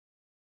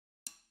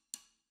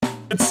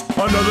It's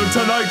another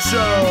Tonight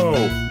Show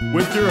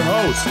with your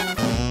host,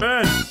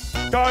 Ben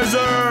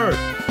Kizer.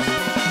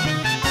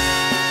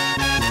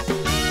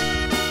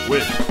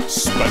 With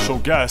special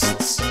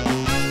guests.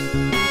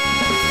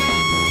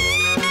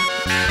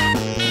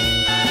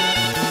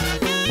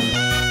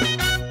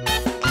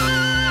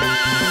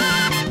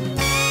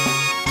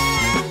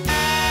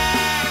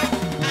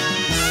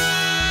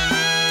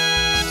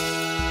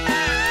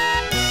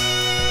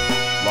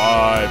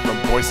 Live from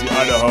Boise,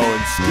 Idaho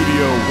in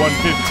Studio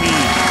 115,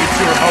 it's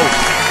your host,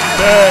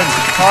 Ben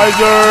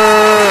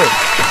Kizer.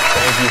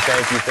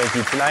 Thank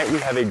you. Tonight we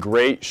have a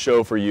great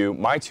show for you.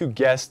 My two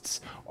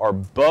guests are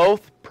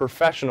both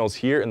professionals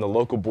here in the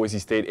local Boise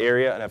State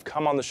area and have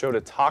come on the show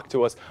to talk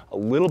to us a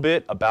little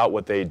bit about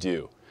what they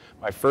do.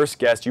 My first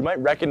guest, you might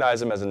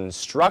recognize him as an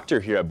instructor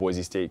here at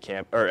Boise State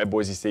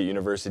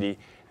University,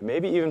 and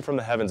maybe even from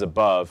the heavens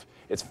above.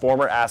 It's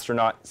former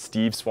astronaut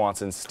Steve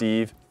Swanson.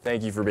 Steve,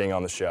 thank you for being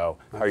on the show.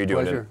 How are you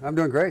doing? Pleasure. I'm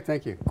doing great,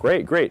 thank you.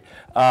 Great.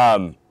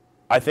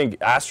 I think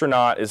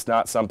astronaut is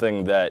not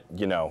something that,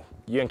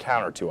 you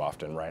encounter too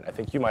often, right? I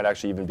think you might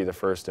actually even be the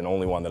first and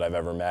only one that I've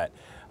ever met.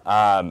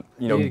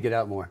 You need to get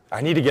out more.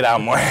 I need to get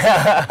out more.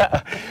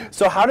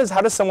 So how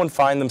does someone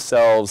find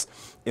themselves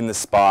in the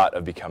spot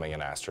of becoming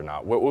an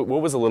astronaut? What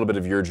was a little bit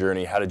of your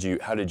journey? How did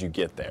you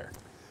get there?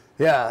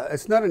 Yeah,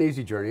 it's not an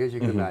easy journey, as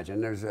you can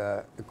imagine. There's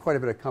quite a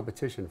bit of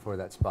competition for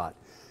that spot.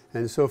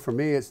 And so for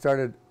me, it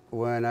started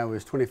when I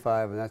was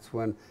 25, and that's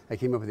when I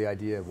came up with the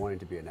idea of wanting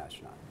to be an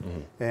astronaut.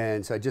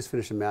 And so I just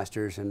finished a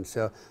master's, and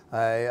so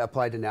I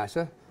applied to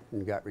NASA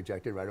and got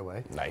rejected right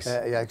away. Nice.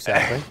 Yeah,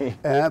 exactly.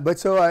 But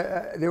so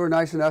they were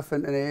nice enough,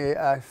 and they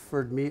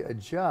offered me a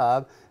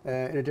job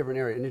in a different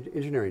area, an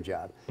engineering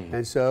job.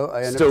 And so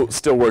I ended up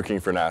still working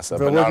for NASA,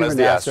 but not as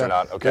the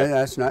astronaut. Okay.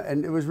 Astronaut,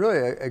 and it was really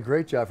a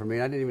great job for me.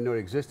 I didn't even know it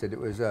existed. It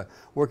was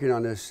working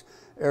on this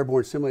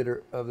airborne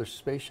simulator of the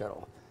space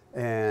shuttle.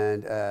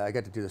 And I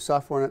got to do the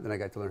software on it, then I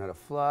got to learn how to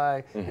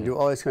fly and do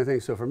all these kind of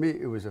things. So for me,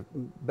 it was a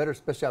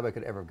best job I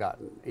could ever have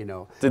gotten.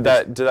 Did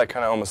that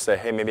kind of almost say,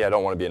 hey, maybe I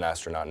don't want to be an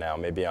astronaut now.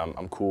 Maybe I'm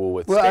cool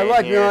with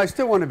staying here. I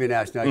still want to be an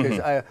astronaut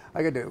because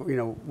I got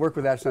to work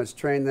with astronauts,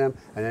 train them,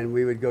 and then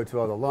we would go to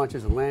all the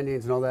launches and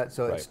landings and all that.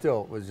 So it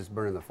still was just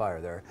burning the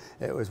fire there.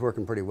 It was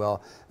working pretty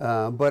well,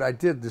 but I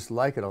did just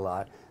like it a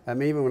lot. I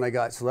mean, even when I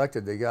got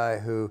selected, the guy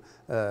who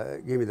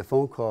gave me the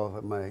phone call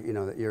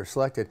that you're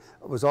selected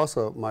was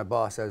also my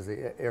boss as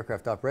the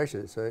aircraft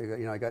operations. So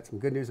I got some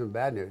good news and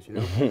bad news.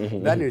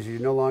 Bad news, you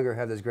no longer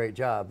have this great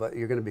job, but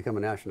you're going to become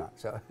an astronaut.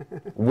 So.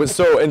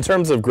 So in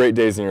terms of great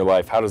days in your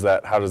life, how does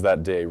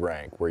that day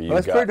rank? Where you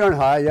it's pretty darn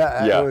high.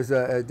 Yeah, it was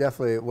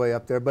definitely way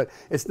up there, but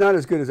it's not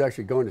as good as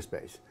actually going to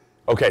space.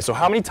 Okay, so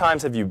how many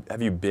times have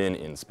you been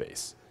in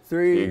space?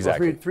 Three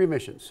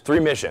missions. 3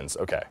 missions.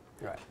 Okay.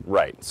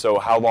 Right. So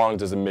how long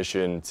does a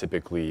mission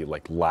typically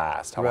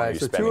last? How long are you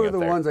spending two of up the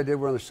there? ones I did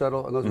were on the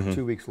shuttle, and those were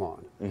 2 weeks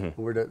long. And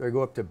they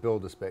go up to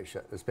build the space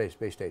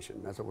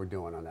station. That's what we're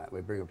doing on that. We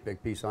bring a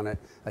big piece on it,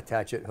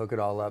 attach it, hook it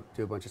all up,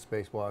 do a bunch of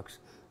spacewalks,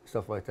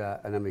 stuff like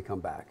that, and then we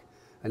come back.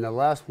 And the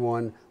last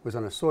one was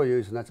on a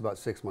Soyuz, and that's about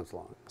 6 months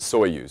long.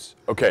 Soyuz,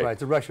 okay. Right,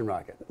 it's a Russian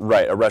rocket.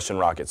 Right, a Russian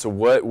rocket. So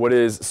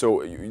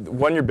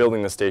when you're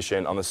building the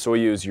station, on the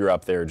Soyuz, you're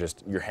up there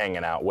you're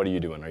hanging out. What are you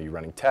doing? Are you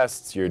running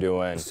tests? You're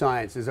doing?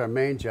 Science is our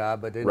main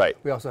job, but then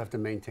we also have to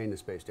maintain the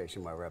space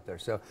station while we're up there.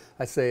 So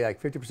I'd say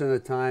 50% of the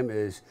time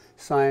is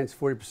science,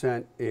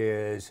 40%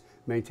 is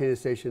maintaining the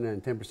station,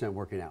 and 10%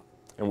 working out.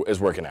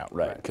 Is working out,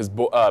 right? Because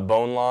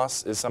bone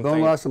loss is something?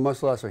 Bone loss and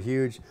muscle loss are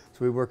huge, so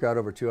we work out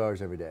over 2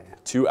 hours every day.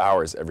 2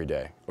 hours every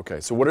day. Okay,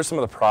 so what are some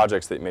of the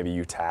projects that maybe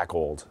you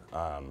tackled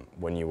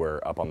when you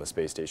were up on the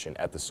space station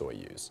at the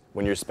Soyuz?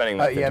 When you're spending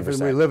that 50%? Yeah, when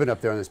we're living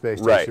up there on the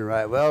space station,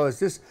 right? Well, it's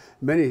just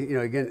many,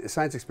 again,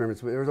 science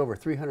experiments. There was over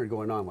 300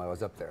 going on while I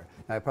was up there.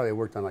 And I probably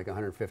worked on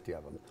 150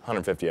 of them.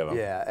 150 of them?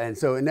 Yeah, and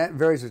that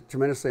varies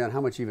tremendously on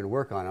how much you even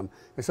work on them.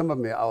 Because some of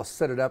them, I'll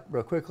set it up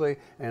real quickly,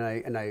 and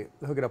I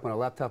hook it up on a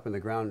laptop, and the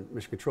ground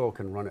mission control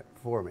can run it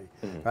for me,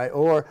 right?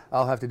 Or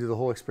I'll have to do the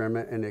whole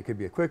experiment, and it could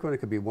be a quick one, it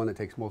could be one that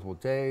takes multiple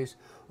days,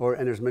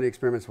 and there's many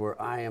experiments where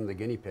I am the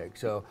guinea pig.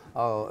 So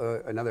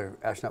another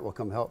astronaut will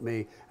come help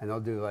me, and they'll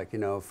do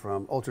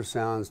from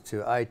ultrasounds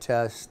to eye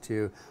tests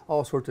to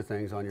all sorts of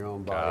things on your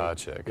own body.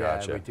 Gotcha.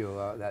 Yeah, we do a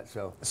lot of that.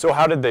 So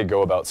how did they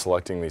go about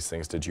selecting these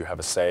things? Did you have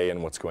a say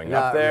in what's going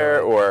up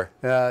there, or?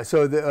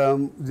 So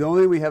the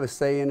only we have a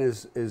say in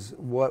is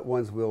what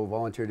ones we'll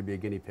volunteer to be a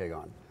guinea pig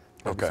on.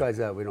 Okay. Besides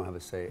that, we don't have a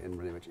say in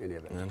really much any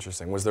of it.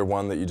 Interesting. Was there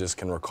one that you just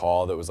can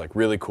recall that was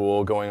really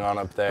cool going on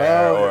up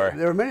there?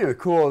 There were many that were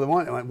cool. The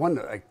one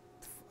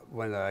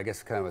that I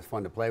guess kind of was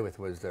fun to play with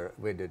was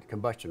we did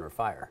combustion or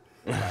fire.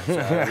 Right, so,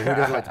 who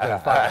doesn't like to play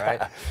with fire,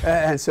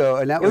 right?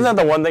 Isn't that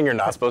the one thing you're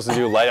not supposed to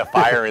do? Light a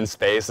fire in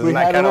space? Isn't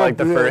that kind of like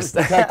the first?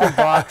 Protective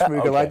box where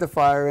you can light the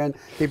fire in,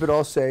 keep it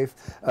all safe.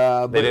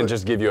 They didn't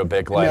just give you a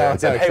big lighter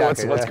and say, "Hey,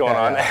 what's going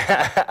on?"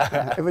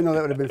 Even though that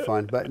would have been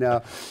fun, but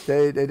no,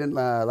 they didn't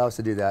allow us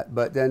to do that.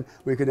 But then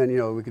we could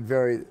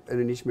vary,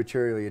 and in each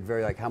material you'd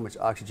vary how much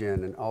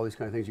oxygen and all these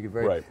kind of things you could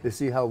vary to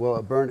see how well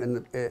it burned,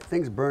 and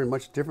things burn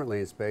much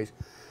differently in space.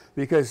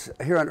 because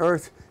here on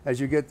Earth, as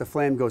you get the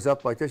flame goes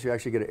up like this, you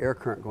actually get an air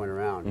current going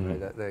around.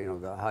 Right?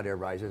 The hot air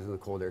rises and the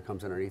cold air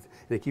comes underneath,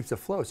 and it keeps it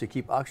flow. So you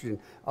keep oxygen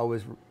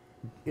always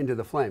into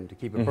the flame to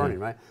keep it burning,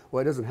 right?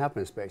 Well, it doesn't happen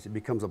in space. It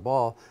becomes a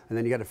ball, and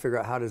then you got to figure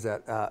out how does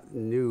that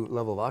new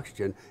level of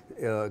oxygen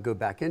go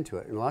back into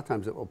it. And a lot of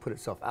times it will put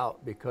itself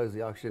out because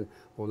the oxygen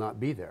will not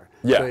be there.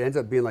 Yeah. So it ends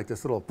up being like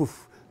this little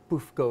poof,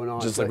 poof going on.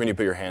 Just like when you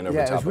put your hand over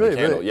yeah, top of really, a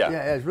candle. really,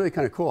 yeah, it's really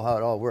kind of cool how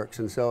it all works.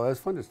 And so it was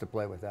fun just to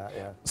play with that,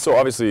 yeah. So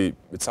obviously,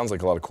 it sounds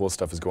like a lot of cool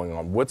stuff is going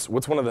on. What's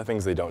one of the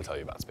things they don't tell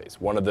you about space?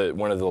 One of the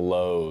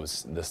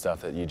lows, the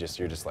stuff that you're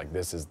just like,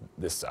 this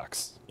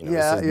sucks. You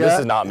know, this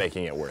is not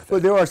making it worth it.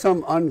 But there are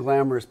some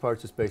unglamorous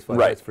parts of space flight,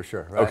 right. That's for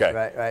sure. Right,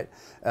 okay.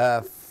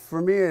 Right.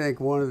 For me, I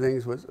think one of the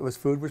things was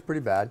food was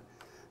pretty bad.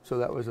 So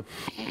that was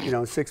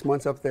 6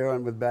 months up there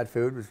with bad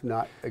food was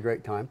not a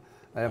great time.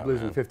 I ended up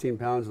losing 15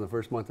 pounds in the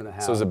first month and a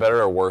half. So is it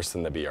better or worse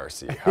than the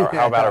BRC?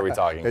 How bad are we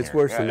talking It's here?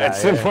 worse than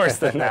that. It's worse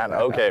than that.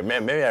 Okay,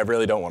 man, maybe I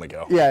really don't want to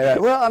go. Yeah.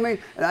 Well, I mean,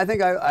 and I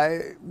think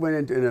I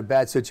went in a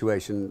bad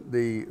situation.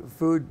 The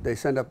food, they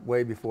send up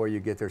way before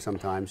you get there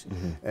sometimes.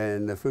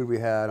 And the food we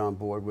had on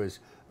board was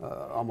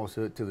almost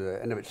to the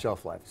end of its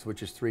shelf life,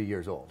 which is 3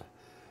 years old.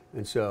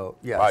 And so,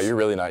 yes. Wow, you're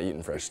really not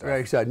eating fresh stuff. Right,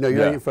 exactly. No,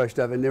 you're not eating fresh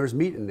stuff. And there was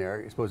meat in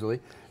there, supposedly.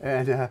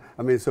 And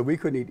I mean, so we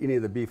couldn't eat any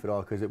of the beef at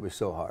all because it was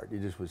so hard.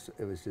 It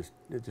was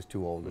just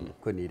too old and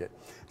couldn't eat it.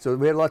 So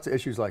we had lots of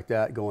issues like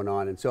that going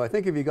on. And so I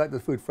think if you got the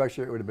food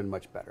fresher, it would have been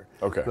much better.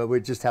 Okay. But we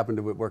just happened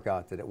to work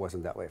out that it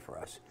wasn't that way for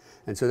us.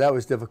 And so that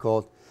was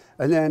difficult.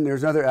 And then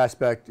there's another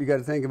aspect you got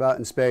to think about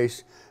in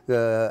space,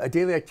 the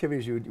daily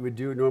activities you would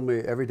do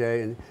normally every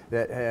day,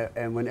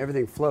 and when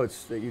everything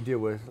floats that you deal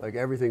with, like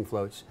everything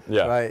floats,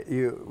 right?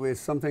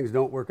 Some things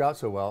don't work out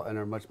so well and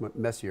are much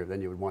messier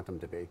than you would want them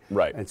to be.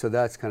 Right. And so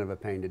that's kind of a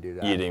pain to do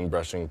that. Eating,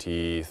 brushing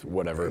teeth,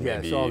 whatever it may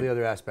be. Yes, all the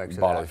other aspects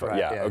of that. Right?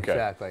 Yeah, okay.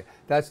 Exactly.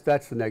 That's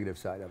the negative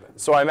side of it.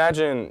 So I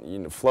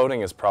imagine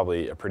floating is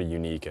probably a pretty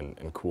unique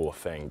and cool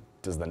thing.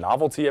 Does the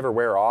novelty ever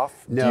wear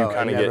off? No,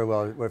 it never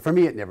will. For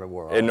me, it never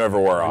wore off. It never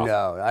wore off.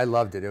 No, I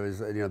loved it. It was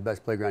the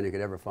best playground you could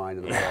ever find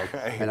in the world,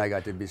 and I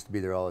got to be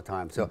there all the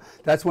time. So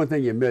that's one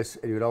thing you miss,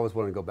 and you would always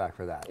want to go back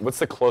for that. What's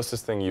the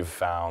closest thing you've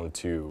found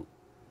to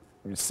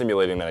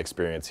simulating that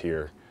experience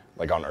here,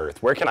 like on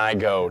Earth? Where can I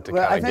go to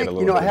kind of get a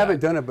little bit of I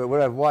haven't done it, but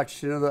what I've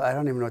watched, I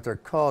don't even know what they're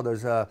called.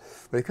 There's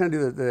they kind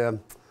of do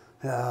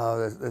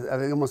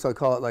I almost I'll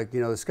call it like the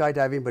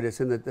skydiving, but it's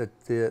in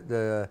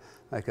the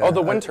like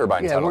the wind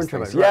turbine tunnels. Wind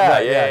turbines.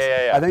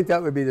 Yeah. I think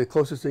that would be the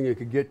closest thing you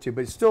could get to,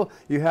 but still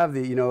you have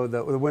the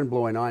the wind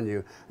blowing on you.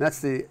 And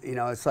that's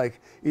it's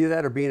like either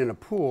that or being in a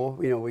pool,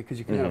 because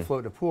you can kind of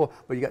float in a pool,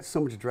 but you got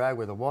so much drag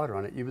with the water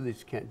on it, you really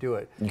just can't do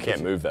it. You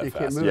can't move that fast. You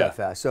can't move that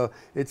fast. So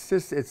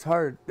it's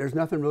hard. There's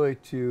nothing really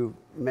to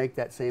make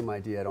that same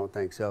idea, I don't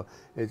think. So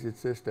it's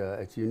just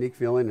it's a unique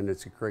feeling, and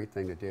it's a great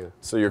thing to do.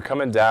 So you're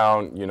coming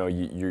down,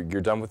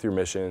 you're done with your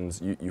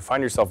missions. You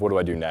find yourself, what do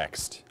I do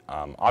next?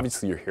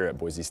 Obviously, you're here at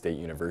Boise State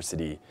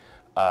University.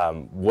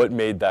 What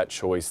made that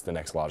choice the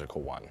next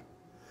logical one?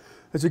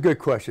 It's a good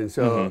question.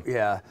 So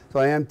so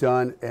I am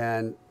done,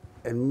 and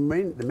the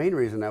main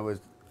reason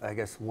I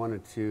guess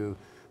wanted to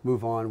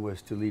move on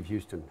was to leave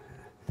Houston.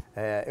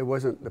 It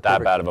wasn't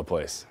that bad of a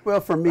place. Well,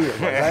 for me it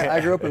was. I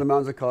grew up in the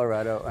mountains of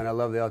Colorado, and I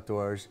love the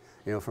outdoors.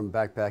 From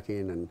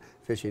backpacking and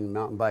fishing,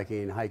 mountain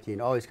biking, hiking,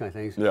 all these kind of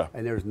things. Yeah.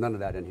 And there was none of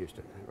that in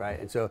Houston, right?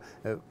 And so,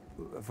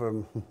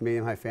 for me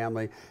and my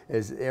family,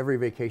 every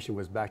vacation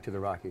was back to the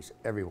Rockies,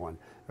 everyone,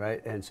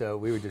 right? And so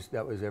we would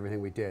that was everything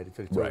we did,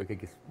 so we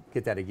could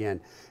get that again.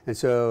 And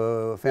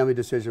so, family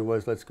decision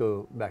was, let's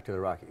go back to the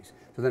Rockies.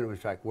 So then it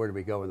was like, where do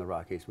we go in the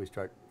Rockies? We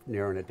start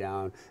narrowing it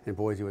down, and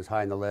Boise was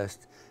high on the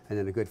list. And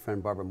then a good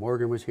friend, Barbara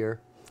Morgan, was here.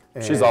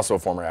 And she's also a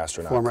former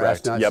astronaut. Former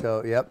correct?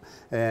 astronaut. Yep.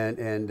 So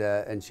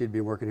and she'd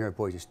been working here at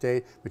Boise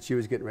State, but she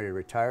was getting ready to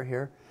retire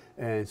here,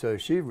 and so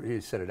she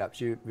set it up.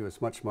 She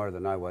was much smarter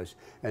than I was,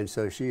 and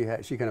so she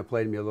kind of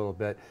played me a little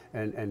bit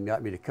and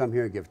got me to come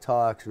here and give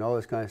talks and all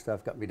this kind of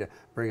stuff. Got me to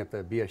bring up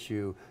the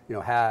BSU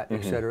hat,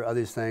 et cetera, other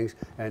these things,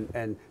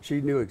 and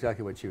she knew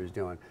exactly what she was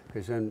doing.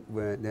 Because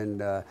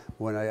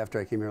after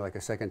I came here like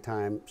a second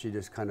time, she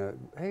just kind of,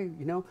 hey,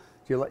 you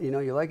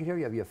like it here?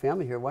 You have your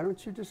family here. Why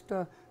don't you just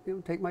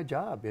take my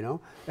job,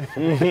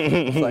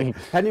 It's like,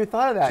 hadn't even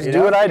thought of that. Just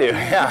do what I do.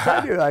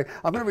 Yeah. I do. Like,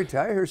 I'm going to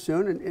retire here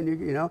soon, and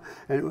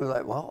and we're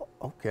like, well,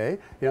 okay.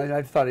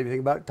 I thought anything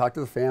about it, talk to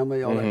the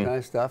family, all that kind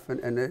of stuff,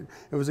 and it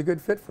was a good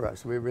fit for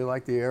us. We really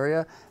like the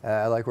area.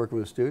 I like working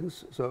with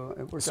students, so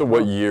it worked out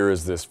what well. year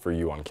is this for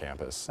you on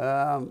campus?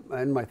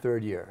 In my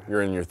third year.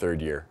 You're in your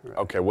third year. Right.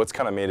 Okay, what's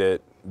kind of made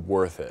it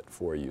worth it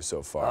for you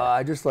so far?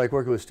 I just like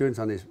working with students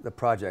on the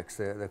projects.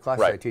 The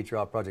classes I teach are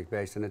all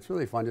project-based, and it's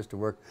really fun just to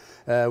work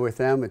with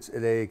them.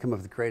 They come up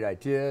with great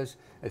ideas.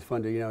 It's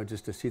fun to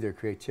just to see their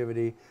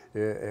creativity,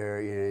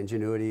 their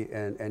ingenuity,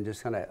 and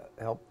just kind of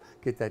help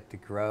get that to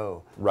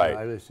grow. Right.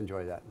 I just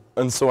enjoy that.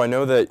 And so I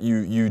know that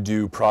you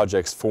do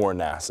projects for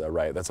NASA,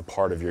 right? That's a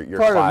part of your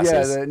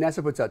classes.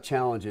 NASA puts out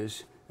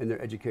challenges in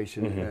their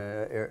education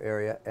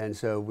area, and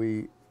so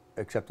we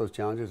accept those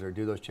challenges or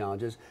do those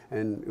challenges.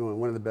 And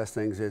one of the best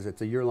things is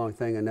it's a year-long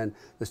thing, and then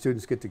the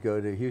students get to go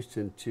to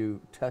Houston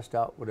to test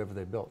out whatever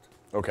they built.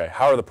 Okay,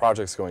 how are the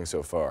projects going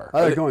so far?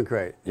 Oh, they're going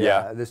great.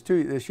 Yeah.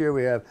 This year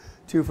we have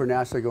 2 for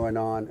NASA going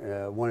on.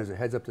 One is a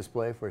heads-up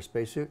display for a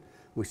spacesuit.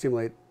 We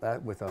simulate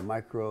that with a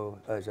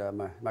Microsoft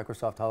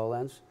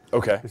HoloLens.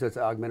 Okay. So it's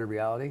augmented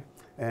reality.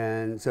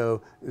 And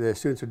so the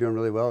students are doing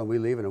really well, and we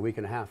leave in a week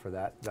and a half for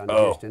that down in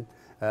Houston.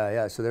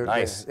 Yeah, so they're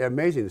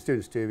amazing, the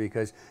students too,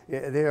 because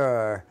they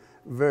are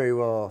very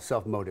well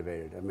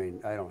self-motivated. I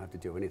mean, I don't have to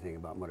do anything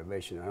about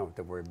motivation. I don't have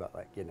to worry about,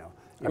 like, you know.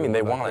 I mean,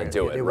 they want to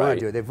do it, They want to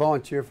do it. They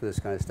volunteer for this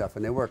kind of stuff,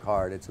 and they work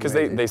hard. It's because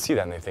they see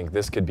that and they think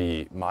this could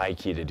be my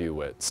key to do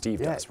what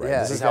Steve does, right? Yeah,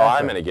 this is how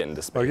I'm going to get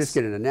into space. Or just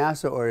get into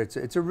NASA, or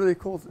it's a really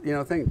cool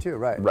thing too,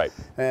 right? Right.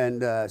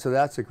 And so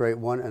that's a great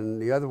one. And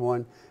the other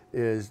one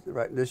is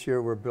this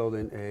year we're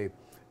building a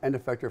end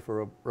effector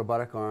for a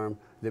robotic arm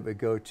that would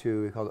go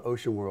to, we call it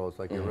ocean worlds,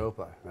 like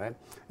Europa, right?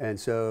 And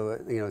so,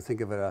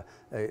 think of it,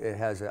 it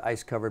has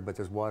ice covered, but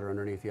there's water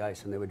underneath the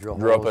ice, and they would drill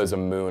Europa is a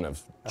moon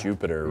of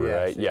Jupiter,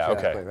 right? Yeah,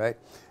 exactly, okay. Right?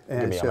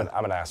 And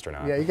I'm an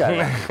astronaut. Yeah, you got it.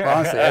 Well,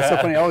 honestly, that's so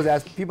funny.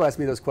 People ask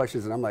me those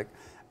questions, and I'm like,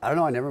 I don't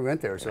know, I never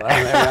went there, so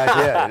I don't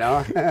have an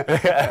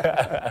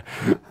idea,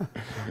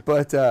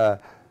 But,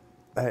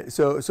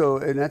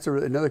 and that's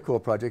another cool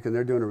project, and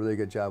they're doing a really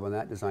good job on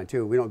that design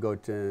too. We don't go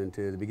to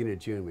the beginning of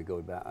June. We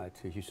go back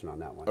to Houston on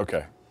that one.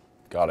 Okay,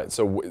 got it.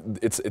 So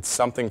it's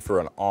something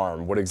for an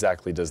arm. What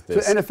exactly does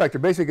this? So end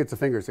effector, basically, it's the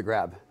fingers to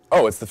grab.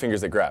 Oh, it's the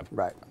fingers that grab.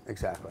 Right,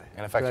 exactly.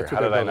 End effector. So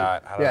how did I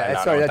not?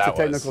 Sorry, that's a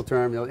technical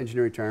term,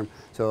 engineering term.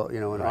 So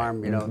an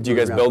arm, Do you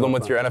guys build them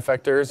with your end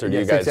effectors, or do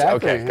you guys?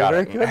 Exactly. Okay, got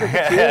it. Very good.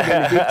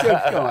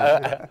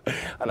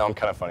 I know I'm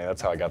kind of funny.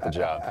 That's how I got the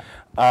job.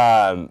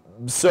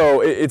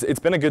 So it's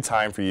been a good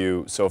time for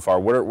you so far.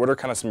 What are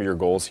kind of some of your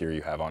goals here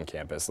you have on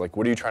campus? Like,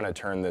 what are you trying to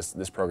turn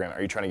this program?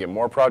 Are you trying to get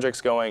more projects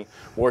going,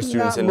 more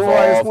students Not involved? More.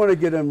 I just want to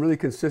get them really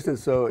consistent,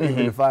 so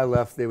even if I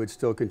left, they would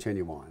still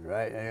continue on,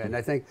 right? And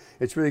I think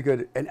it's really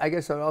good. And I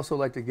guess I'd also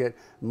like to get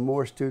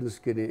more students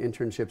getting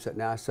internships at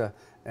NASA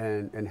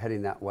and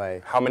heading that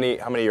way. How many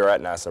are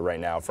at NASA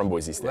right now from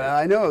Boise State? Well,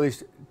 I know at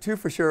least 2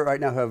 for sure right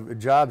now have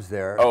jobs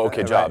there. Oh,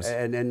 okay, jobs. Right?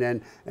 And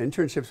then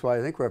internships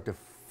wise, I think we're up to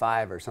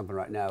 5 or something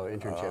right now,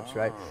 internships,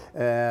 right?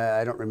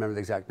 I don't remember the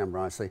exact number,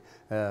 honestly.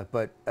 So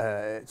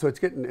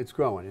it's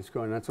growing. That's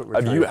what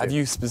we're trying to do. Have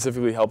you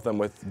specifically helped them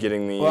with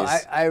getting these? Well,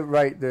 I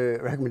write the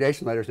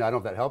recommendation letters now. I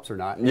don't know if that helps or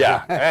not.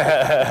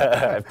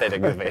 Yeah. If they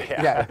agree with me.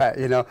 Yeah,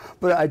 right,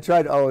 But I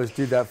try to always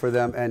do that for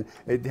them. And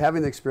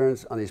having the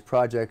experience on these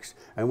projects,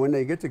 and when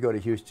they get to go to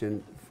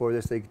Houston for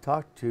this, they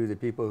talk to the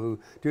people who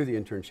do the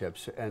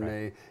internships, and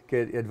they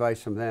get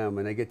advice from them,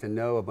 and they get to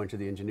know a bunch of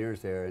the engineers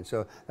there. And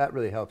so that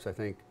really helps, I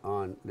think,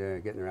 on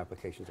getting their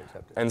applications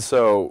accepted. And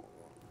so,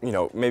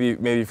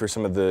 maybe for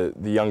some of the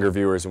younger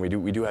viewers, and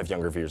we do have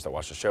younger viewers that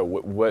watch the show.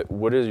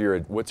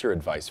 What's your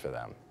advice for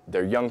them?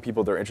 They're young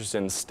people. They're interested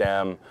in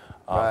STEM.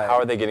 Right. How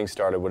are they getting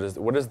started?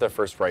 What is the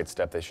first right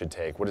step they should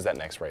take? What is that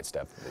next right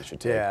step they should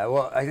take? Yeah.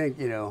 Well, I think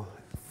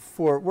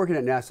for working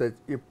at NASA,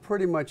 you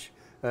pretty much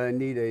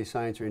need a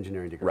science or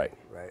engineering degree.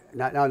 Right.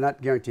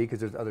 Not guaranteed, because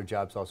there's other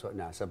jobs also at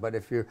NASA. But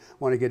if you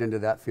want to get into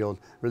that field,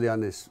 really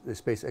on this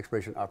space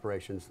exploration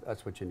operations,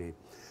 that's what you need.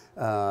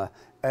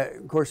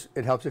 Of course,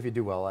 it helps if you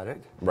do well at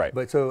it. Right.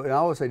 But I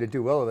always say, to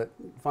do well at it,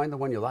 find the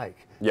one you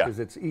like. Yeah. Because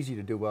it's easy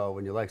to do well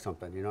when you like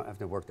something. You don't have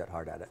to work that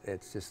hard at it.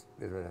 It's just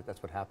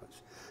that's what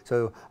happens.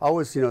 So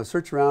always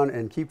search around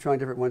and keep trying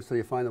different ones till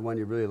you find the one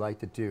you really like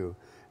to do,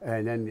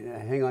 and then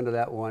hang on to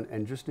that one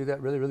and just do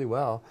that really, really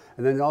well.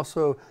 And then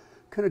also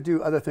kind of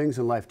do other things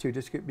in life too,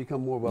 just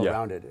become more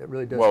well-rounded. It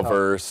really does help.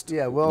 Well-versed.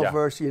 Yeah,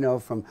 well-versed,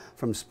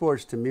 from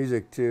sports to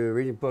music to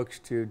reading books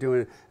to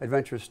doing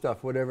adventurous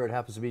stuff, whatever it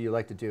happens to be you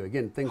like to do.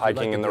 Again, things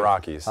hiking in the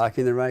Rockies.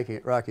 Hiking in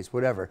the Rockies,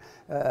 whatever.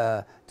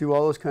 Do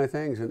all those kind of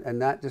things, and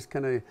that just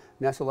kind of,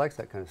 NASA likes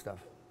that kind of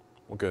stuff.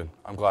 Well, good.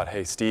 I'm glad.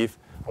 Hey, Steve,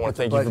 I want to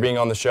thank you for being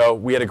on the show.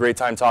 We had a great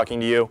time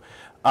talking to you.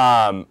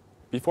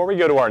 Before we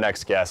go to our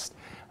next guest,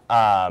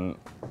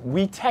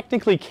 we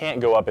technically can't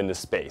go up into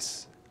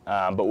space.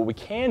 But what we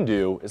can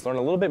do is learn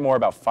a little bit more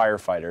about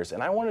firefighters,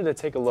 and I wanted to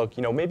take a look,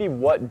 maybe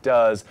what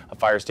does a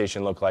fire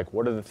station look like?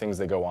 What are the things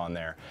that go on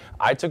there?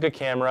 I took a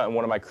camera and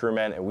one of my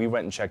crewmen, and we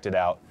went and checked it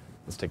out.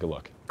 Let's take a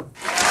look.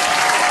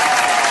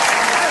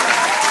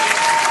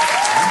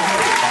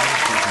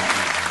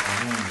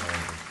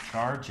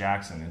 Char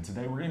Jackson, and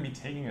today we're going to be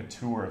taking a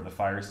tour of the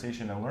fire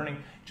station and learning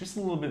just a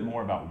little bit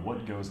more about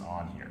what goes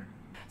on here.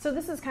 So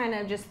this is kind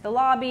of just the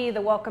lobby, the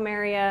welcome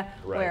area,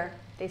 where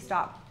they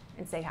stop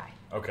and say hi.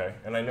 Okay,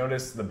 and I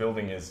noticed the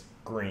building is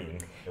green.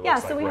 Yeah,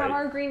 so we have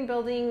our green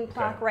building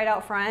plaque right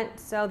out front,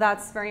 so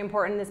that's very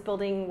important. This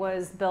building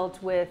was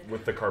built with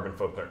the carbon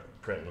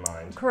footprint in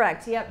mind.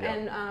 Correct, yep.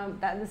 And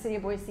the city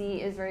of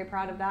Boise is very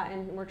proud of that,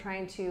 and we're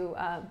trying to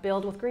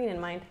build with green in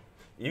mind.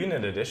 Even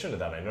in addition to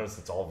that, I noticed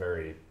it's all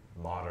very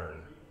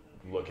modern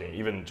looking,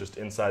 even just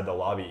inside the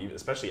lobby,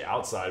 especially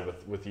outside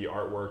with the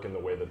artwork and the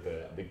way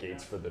that the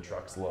gates for the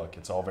trucks look.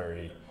 It's all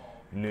very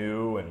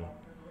new and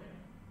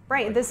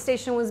Right, this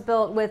station was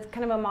built with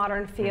kind of a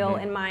modern feel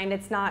in mind.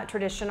 It's not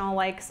traditional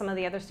like some of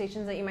the other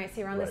stations that you might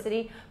see around the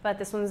city, but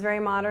this one's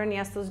very modern.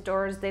 Yes, those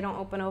doors, they don't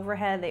open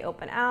overhead, they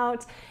open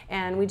out,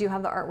 and we do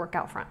have the artwork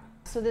out front.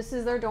 So this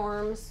is their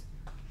dorms.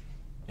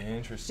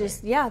 Interesting.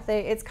 Just, yeah,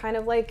 it's kind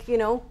of like, you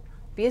know,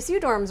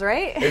 BSU dorms,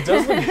 right? It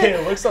does look,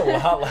 it looks a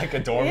lot like a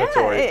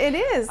dormitory. Yeah, it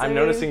is. I'm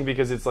noticing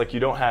because it's like you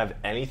don't have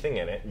anything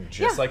in it,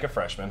 just like a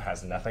freshman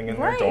has nothing in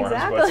their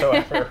dorms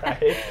whatsoever,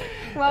 right?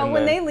 Well,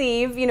 when they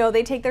leave, you know,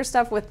 they take their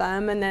stuff with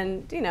them, and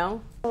then, you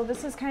know, so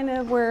this is kind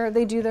of where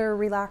they do their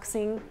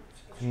relaxing.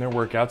 And their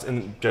workouts,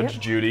 and Judge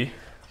Judy.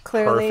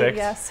 Clearly, perfect.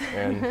 yes.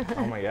 And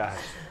oh my gosh.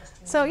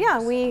 So yeah,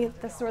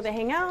 this is where they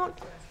hang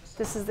out.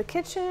 This is the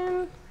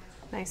kitchen,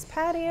 nice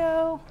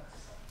patio.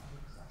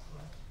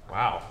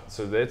 Wow,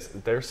 so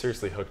they're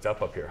seriously hooked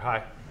up here.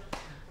 Hi.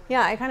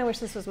 Yeah, I kind of wish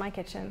this was my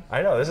kitchen.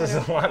 I know, this is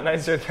a lot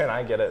nicer than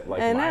I get it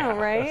like I my know, house.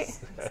 right?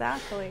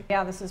 Exactly.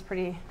 Yeah, this is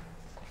pretty.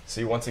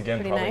 See, once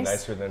again, probably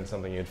nicer than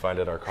something you'd find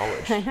at our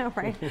college. I know,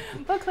 right?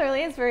 But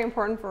clearly it's very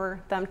important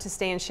for them to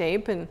stay in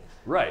shape, and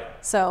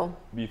so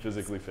be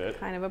physically fit.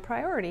 Kind of a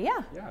priority,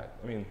 yeah. Yeah,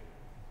 I mean,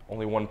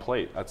 only one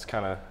plate. That's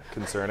kind of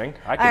concerning.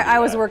 I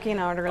was working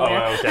out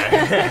earlier. Oh,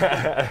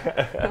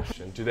 okay.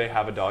 Do they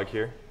have a dog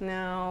here?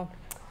 No.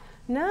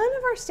 None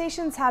of our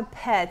stations have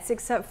pets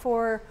except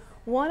for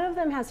one of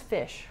them has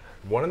fish.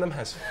 One of them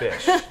has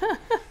fish.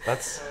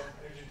 That's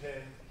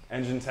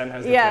Engine 10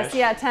 has the fish? Yes,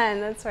 yeah,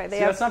 10, that's right. See,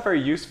 that's not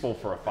very useful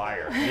for a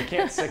fire. You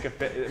can't stick a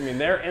fish. I mean,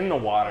 they're in the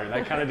water.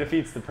 That kind of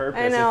defeats the purpose.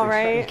 I know, if you're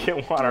right? trying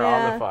to get water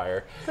on the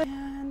fire.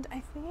 And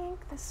I think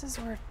this is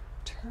where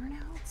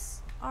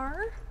turnouts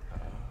are.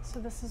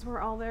 So this is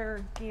where all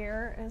their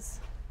gear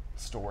is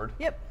stored.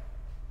 Yep.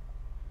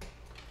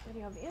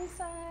 Video of the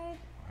inside.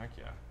 Heck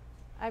yeah.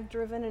 I've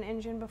driven an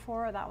engine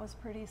before. That was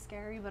pretty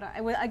scary, but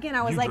I was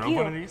like you.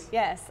 One of these?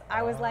 Yes,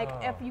 I was like,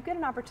 if you get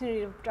an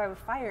opportunity to drive a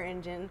fire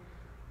engine,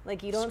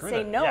 like you don't screw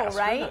say the, no, yeah,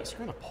 right?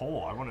 Screw the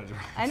pole. I want to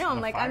drive. I know. I'm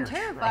like, I'm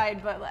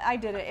terrified, but I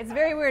did it. It's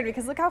very weird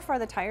because look how far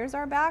the tires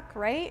are back,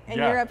 right? And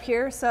you're up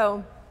here,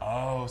 so.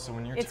 Oh, so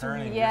when you're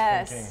turning,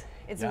 yes, you're thinking.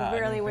 It's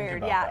really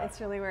weird. Yeah, that.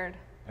 It's really weird.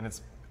 And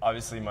it's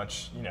obviously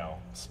much,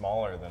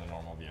 smaller than a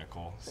normal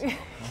vehicle. So.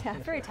 Yeah,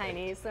 very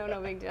tiny, so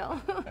no big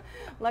deal.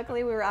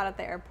 Luckily, we were out at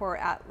the airport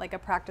at like a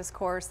practice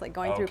course, like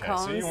going through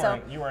cones. So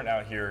you weren't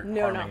out here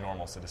harming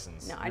normal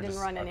citizens. No, I didn't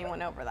run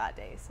anyone over that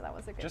day, so that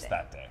was a good day. Just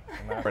that day.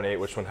 And 8,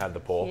 which one had the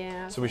pole?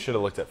 Yeah. So we should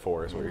have looked at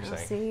 4, is what you're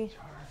saying. See.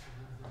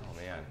 Oh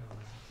man.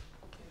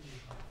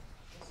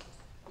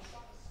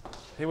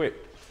 Hey, wait.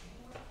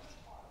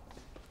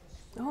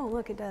 Oh,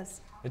 look, it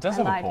does. It does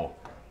have a pole.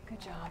 Good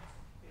job.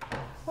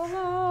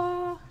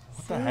 Hello.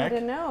 What the heck? I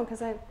didn't know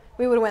because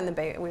we would have went in the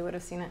bay. We would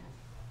have seen it.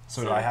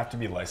 So do I have to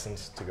be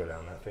licensed to go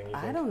down that thing? You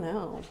think? I don't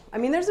know. I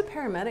mean, there's a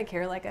paramedic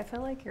here. Like, I feel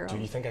like you're. Do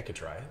you think I could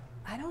try it?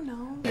 I don't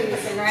know.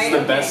 It's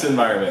the best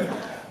environment.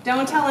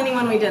 Don't tell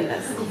anyone we did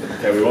this.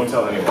 Okay, we won't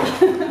tell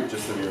anyone.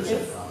 Just the viewers.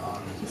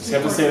 Just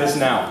have to say this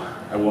now.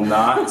 I will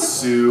not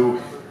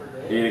sue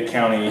Ada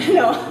County.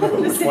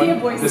 No, the city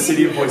of Boise. The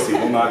city of Boise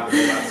will not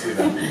sue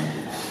them.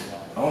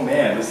 Oh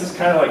man, this is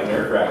kind of like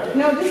nerve-wracking.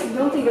 No, just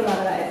don't think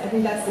about it. I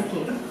think that's the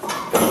key.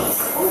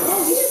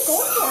 Oh, he just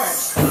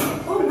goes for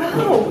it. Oh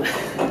wow.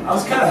 That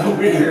was kind of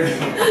weird.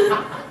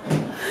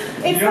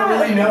 You don't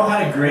really know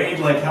how to grade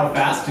like how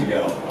fast to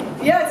go.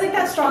 Yeah, it's like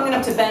that strong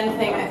enough to bend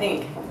thing, I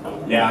think.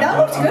 Yeah, that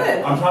looked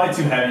good. I'm probably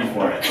too heavy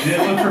for it. Did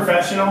it look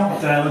professional?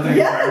 Did I look like a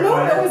firefighter?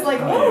 No, it was like,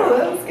 whoa,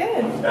 that was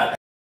good. Yeah.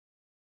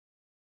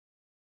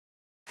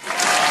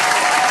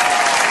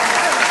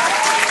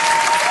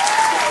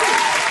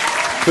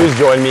 Please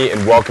join me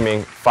in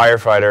welcoming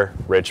firefighter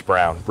Rich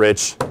Brown.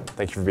 Rich,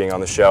 thank you for being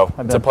on the show.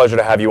 It's a pleasure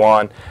to have you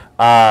on.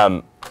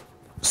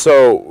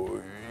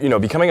 So,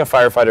 becoming a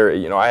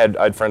firefighter, I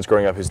had friends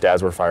growing up whose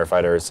dads were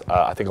firefighters.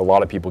 I think a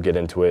lot of people get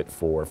into it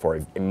for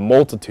a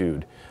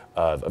multitude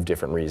of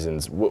different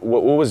reasons. What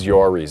was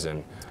your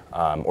reason,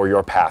 or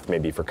your path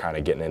maybe, for kind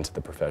of getting into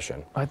the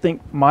profession? I think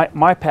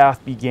my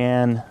path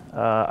began,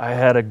 I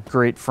had a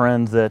great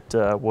friend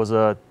that was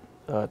a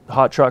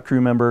hot shot crew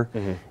member,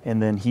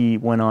 and then he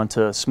went on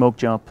to smoke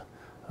jump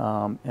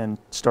and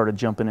started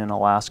jumping in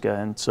Alaska.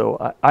 And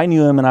so I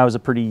knew him, and I was a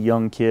pretty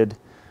young kid,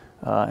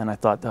 and I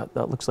thought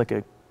that looks like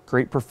a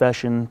great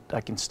profession.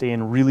 I can stay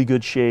in really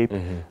good shape.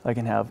 I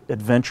can have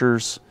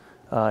adventures,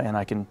 and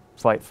I can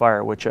fight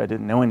fire, which I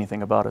didn't know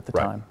anything about at the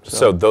time.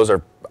 So those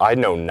are, I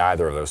know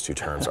neither of those two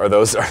terms. Are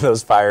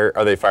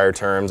they fire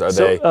terms? Are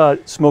they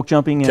smoke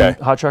jumping and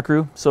hot shot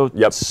crew? So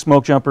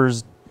smoke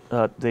jumpers,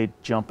 they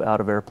jump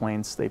out of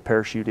airplanes, they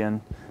parachute in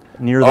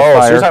near the fire.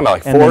 Oh, so you're talking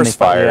about like forest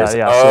fires.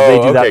 Yeah, Oh, so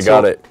they do that. Okay,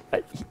 got it.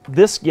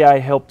 This guy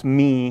helped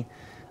me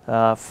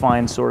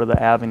find sort of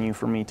the avenue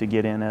for me to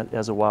get in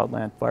as a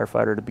wildland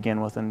firefighter to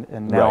begin with,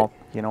 and now,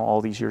 all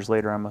these years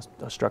later, I'm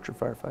a structured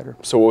firefighter.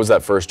 So what was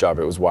that first job?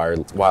 It was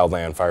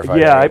wildland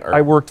firefighter? Yeah,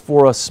 I worked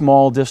for a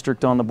small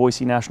district on the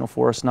Boise National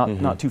Forest,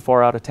 not too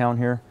far out of town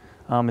here.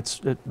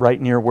 It's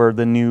right near where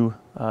the new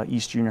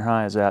East Junior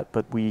High is at,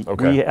 but we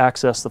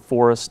access the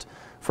forest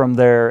from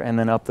there and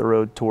then up the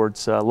road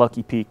towards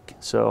Lucky Peak.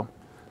 So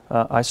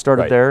I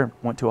started Right. there,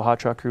 went to a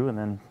hot shot crew, and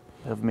then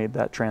have made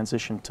that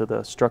transition to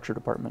the structure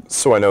department.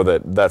 So I know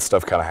that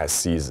stuff kind of has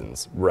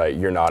seasons, right?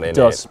 You're not in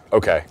Does. it.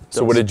 Okay.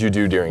 So Does. what did you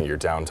do during your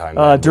downtime?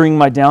 then? During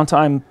my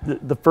downtime,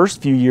 the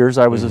first few years,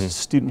 I was a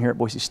student here at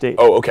Boise State.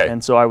 Oh, okay.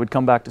 And so I would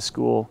come back to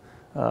school.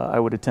 I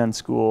would attend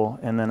school,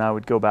 and then I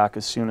would go back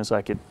as soon as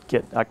I could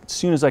get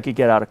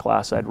out of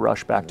class. I'd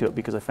rush back to it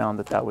because I found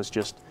that was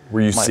just.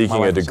 Were you my seeking a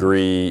life.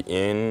 degree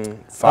in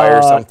fire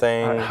or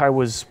something?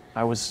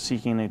 I was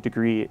seeking a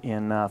degree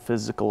in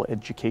physical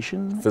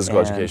education. Physical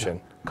and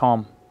education.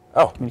 Comm.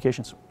 Oh,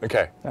 Communications.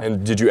 okay.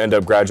 And did you end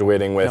up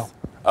graduating with? No.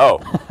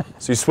 Oh,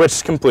 so you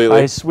switched completely.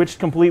 I switched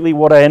completely.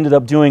 What I ended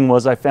up doing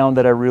was I found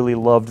that I really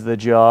loved the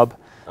job.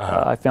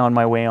 I found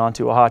my way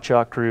onto a hot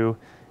shot crew,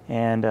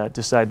 and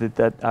decided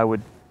that I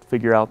would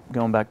figure out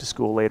going back to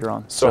school later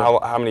on. So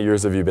how many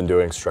years have you been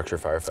doing structure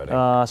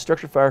firefighting?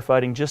 Structure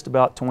firefighting, just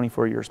about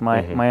 24 years. My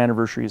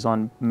anniversary is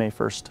on May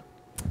 1st.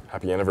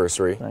 Happy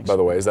anniversry, Thanks. by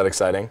the way. Is that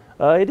exciting?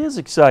 It is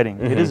exciting.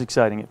 It is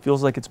exciting. It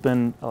feels like it's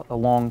been a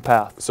long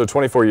path. So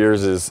 24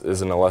 years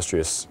is an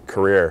illustrious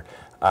career.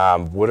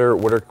 What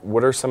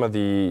are some of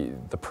the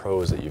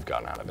pros that you've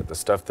gotten out of it? The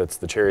stuff that's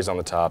the cherries on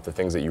the top, the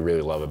things that you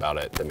really love about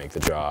it that make the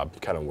job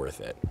kind of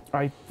worth it?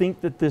 I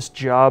think that this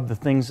job, the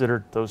things that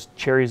are those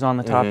cherries on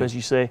the top, as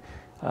you say,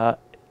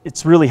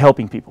 it's really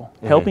helping people.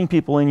 Helping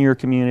people in your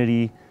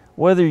community,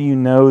 whether you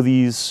know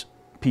these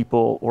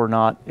people or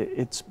not.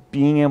 It's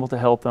being able to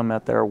help them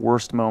at their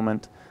worst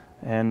moment,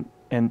 and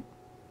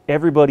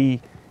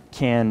everybody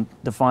can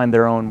define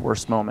their own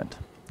worst moment.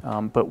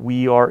 But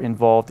we are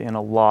involved in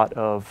a lot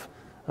of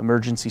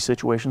emergency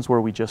situations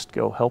where we just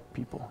go help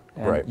people,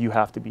 and Right. you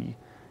have to be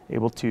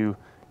able to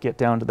get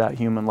down to that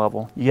human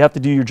level. You have to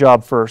do your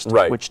job first,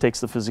 Right. which takes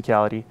the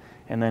physicality,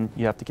 and then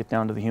you have to get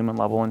down to the human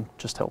level and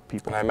just help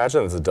people. And I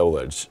imagine it's a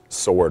double-edged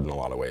sword in a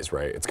lot of ways,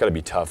 right? It's got to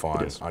be tough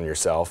on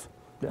yourself.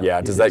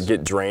 Yeah. Does that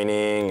get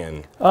draining?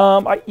 And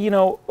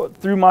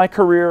through my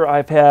career,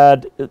 I've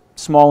had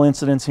small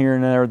incidents here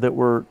and there that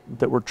were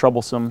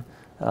troublesome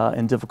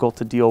and difficult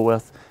to deal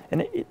with,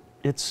 and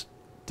it's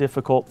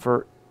difficult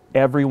for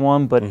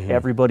everyone, but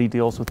everybody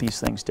deals with these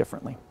things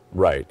differently.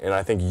 right, and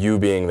I think you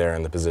being there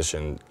in the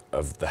position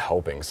of the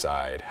helping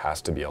side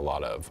has to be a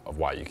lot of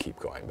why you keep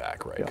going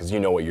back, right? Because you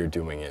know what you're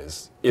doing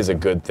is a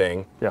good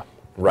thing. Yeah.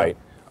 Right.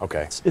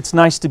 Okay. It's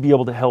nice to be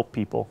able to help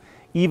people,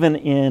 even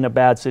in a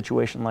bad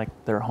situation like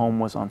their home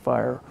was on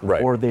fire,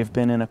 Right. or they've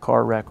been in a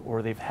car wreck,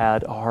 or they've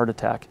had a heart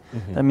attack.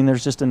 I mean,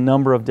 there's just a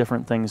number of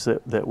different things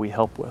that we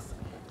help with.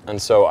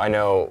 And so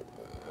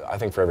I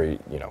think for every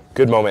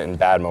good moment and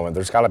bad moment,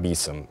 there's got to be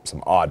some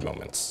odd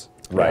moments,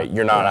 right? Yeah.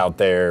 You're not out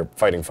there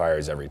fighting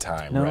fires every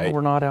time, No, right?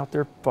 we're not out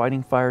there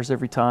fighting fires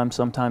every time.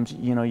 Sometimes,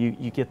 you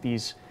get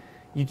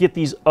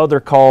these other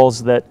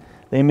calls that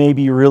they may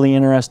be really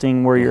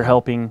interesting, where you're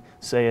helping,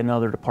 say,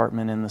 another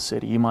department in the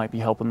city. You might be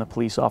helping the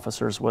police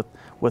officers with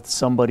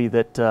somebody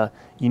that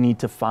you need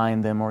to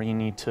find them, or you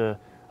need to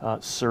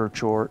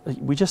search, or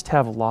we just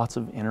have lots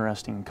of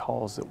interesting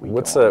calls that we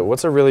What's go on.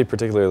 a really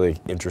particularly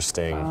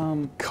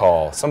interesting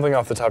call? Something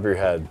off the top of your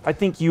head? I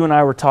think you and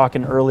I were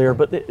talking earlier,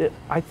 but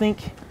I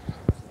think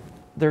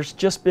there's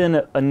just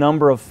been a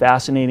number of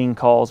fascinating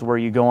calls where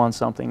you go on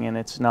something and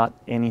it's not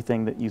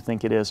anything that you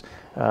think it is.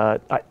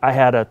 I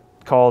had a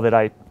call that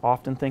I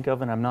often think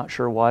of, and I'm not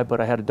sure why, but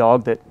I had a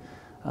dog that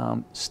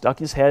stuck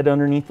his head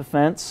underneath the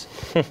fence,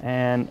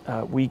 and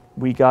we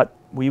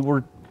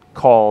were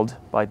called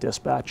by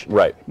dispatch.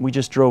 Right. We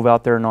just drove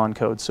out there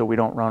non-code, so we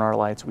don't run our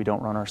lights, we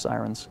don't run our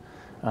sirens.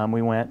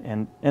 We went,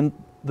 and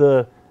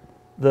the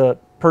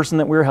person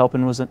that we were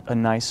helping was a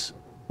nice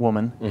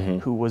woman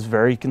who was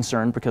very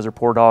concerned because her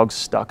poor dog's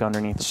stuck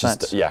underneath the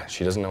fence. Yeah,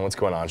 she doesn't know what's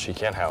going on. She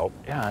can't help.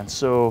 Yeah, and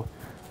so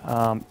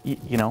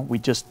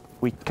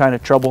we kind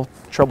of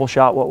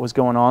troubleshot what was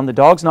going on. The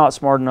dog's not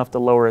smart enough to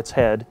lower its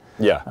head.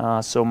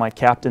 Yeah. So my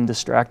captain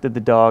distracted the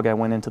dog. I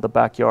went into the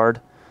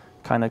backyard,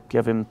 kind of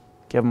give him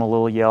a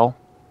little yell,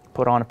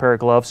 put on a pair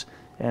of gloves,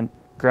 and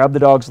grabbed the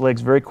dog's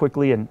legs very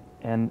quickly,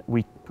 and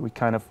we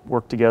kind of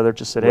worked together.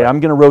 Just said, hey, I'm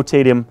going to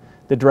rotate him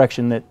the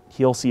direction that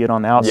he'll see it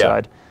on the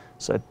outside.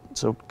 Yeah.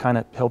 So kind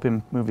of help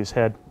him move his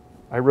head.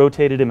 I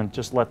rotated him and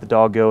just let the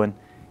dog go, and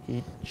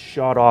he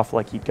shot off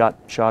like he got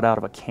shot out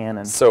of a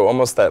cannon. So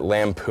almost that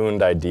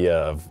lampooned idea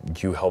of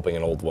you helping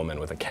an old woman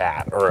with a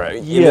cat, or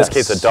in this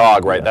case a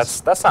dog, right?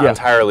 Yes. That's not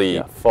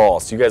entirely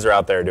false. You guys are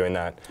out there doing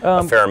that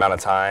a fair amount of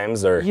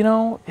times, or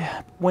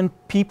when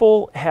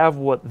people have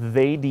what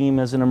they deem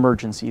as an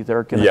emergency,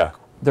 they're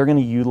gonna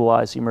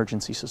utilize the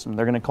emergency system.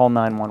 They're gonna call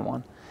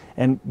 911,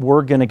 and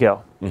we're gonna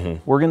go.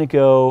 We're gonna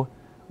go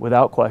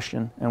without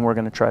question, and we're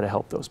gonna try to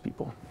help those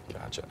people.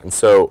 Gotcha. And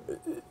so,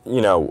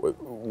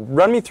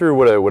 run me through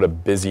what a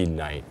busy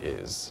night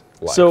is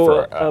like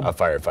for a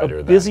firefighter.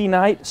 A busy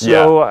night.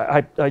 So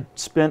I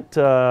spent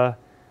a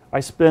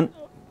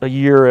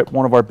year at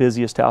one of our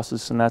busiest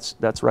houses, and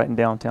that's right in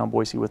downtown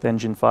Boise with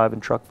Engine 5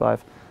 and Truck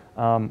 5.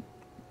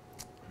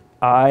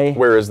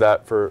 Where is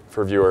that for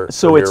viewer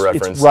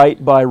reference? It's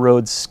right by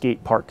Rhodes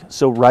Skate Park.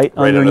 So right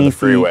underneath the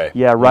freeway.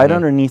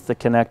 underneath the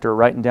connector,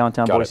 right in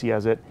downtown Boise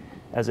has it.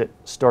 as it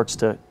starts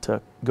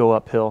to go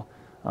uphill,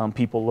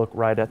 people look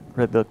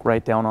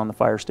right down on the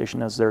fire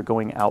station as they're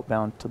going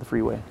outbound to the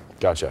freeway.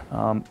 Gotcha.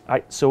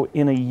 So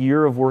in a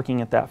year of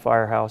working at that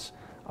firehouse,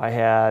 I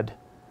had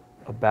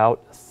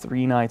about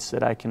 3 nights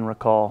that I can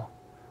recall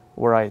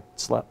where I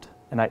slept.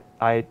 And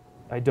I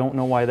don't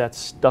know why that's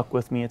stuck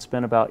with me. It's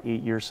been about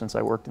 8 years since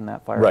I worked in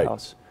that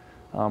firehouse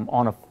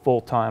on a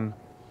full-time,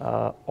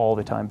 all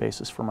the time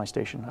basis for my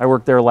station. I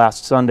worked there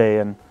last Sunday,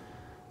 and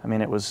I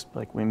mean, it was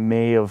like we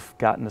may have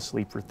gotten to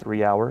sleep for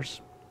 3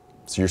 hours.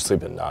 So you're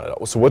sleeping not at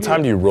all. So what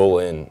time do you roll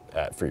in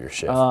at for your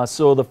shift?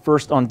 So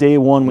on day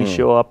one, we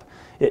show up.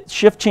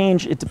 Shift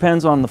change, it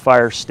depends on the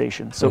fire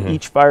station. So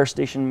each fire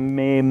station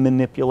may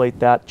manipulate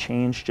that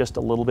change just a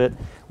little bit.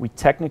 We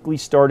technically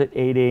start at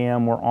 8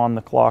 a.m. We're on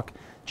the clock.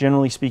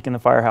 Generally speaking, the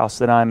firehouse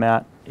that I'm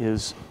at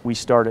we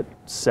start at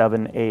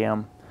 7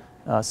 a.m.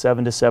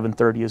 7 to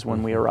 7:30 is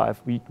when we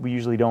arrive. We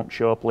usually don't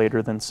show up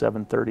later than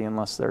 7:30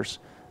 unless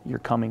you're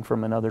coming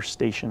from another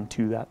station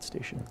to that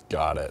station.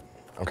 Got it.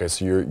 Okay,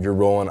 so you're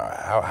rolling.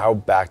 How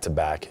back to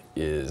back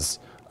is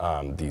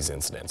these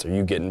incidents? Are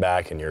you getting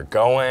back and you're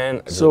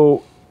going?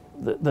 So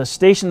the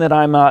station that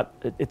I'm at,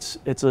 it's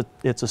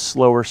a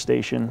slower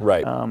station,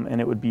 right? And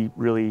it would be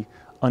really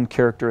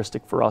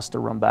uncharacteristic for us to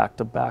run back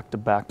to back to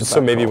back to back.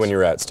 So maybe calls. when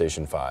you're at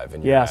station 5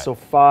 and so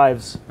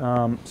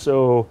 5s.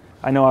 So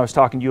I know I was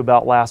talking to you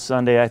about last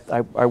Sunday.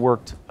 I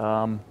worked.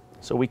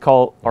 So we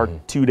call our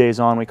 2 days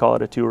on. We call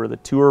it a tour. The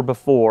tour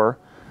before,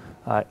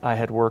 I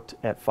had worked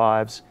at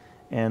 5s,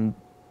 and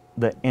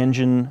the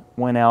engine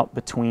went out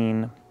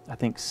between I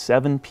think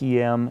 7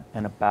 p.m.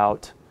 and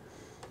about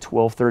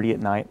 12:30 at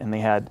night, and they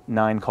had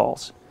 9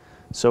 calls.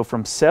 So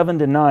from 7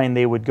 to 9,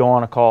 they would go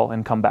on a call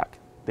and come back.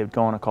 They would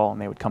go on a call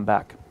and they would come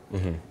back.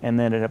 And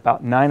then at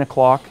about 9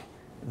 o'clock,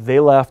 they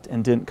left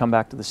and didn't come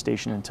back to the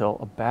station until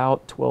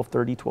about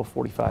 12:30,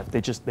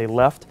 12:45. They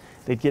left,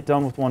 they'd get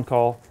done with one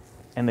call,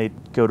 and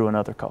they'd go to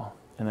another call,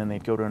 and then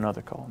they'd go to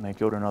another call, and they'd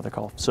go to another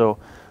call. So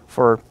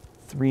for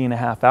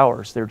 3.5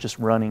 hours, they're just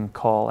running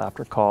call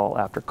after call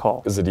after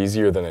call. Is it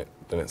easier than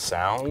it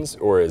sounds,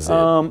 or is it?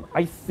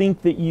 I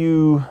think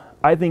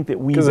that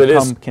we because it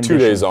is 2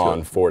 days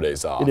on, 4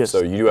 days off. It is.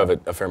 So you do have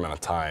a fair amount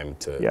of time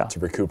to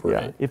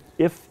recuperate. Yeah.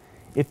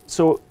 If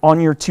so, on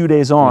your 2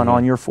 days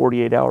on your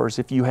 48 hours,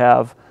 if you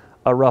have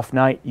a rough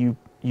night, you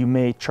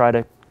may try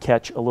to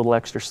catch a little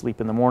extra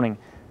sleep in the morning.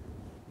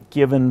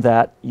 Given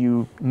that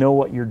you know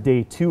what your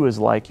day 2 is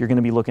like, you're going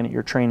to be looking at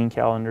your training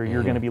calendar.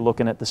 You're going to be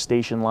looking at the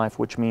station life,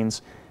 which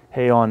means,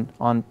 hey,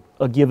 on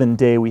a given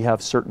day, we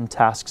have certain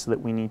tasks that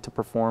we need to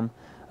perform.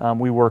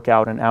 We work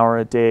out an hour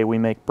a day. We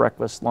make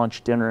breakfast,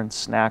 lunch, dinner, and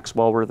snacks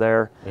while we're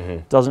there.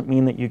 Doesn't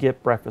mean that you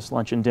get breakfast,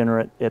 lunch, and dinner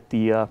at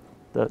the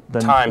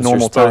times normal you're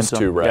supposed time zone.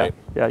 to, right?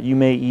 Yeah, you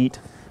may eat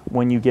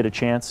when you get a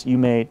chance. You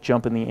may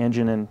jump in the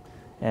engine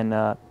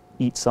and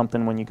eat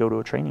something when you go to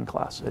a training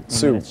class.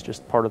 It's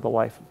just part of the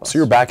life of us. So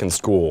you're back in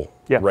school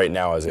right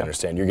now, as I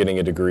understand. You're getting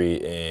a degree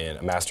in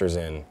a master's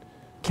in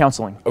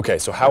counseling. Okay,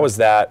 so how is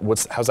that?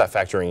 How's that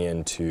factoring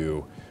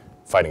into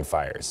fighting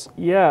fires?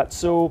 Yeah,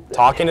 so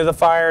talking to the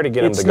fire to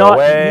get them to go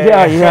away.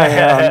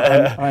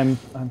 Yeah.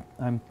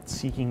 I'm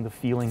seeking the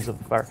feelings of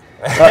the fire.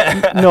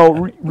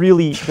 No,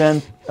 really,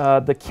 Ben.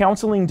 The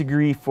counseling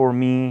degree for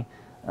me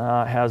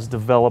has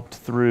developed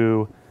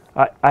through.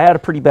 I had a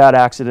pretty bad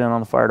accident on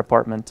the fire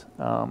department.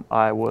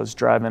 I was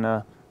driving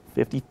a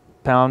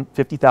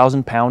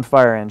 50,000 pound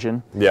fire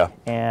engine. Yeah.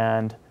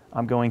 And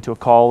I'm going to a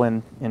call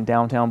in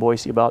downtown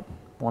Boise about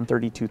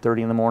 1:30,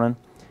 2:30 in the morning,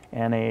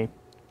 and a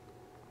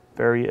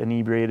very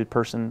inebriated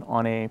person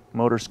on a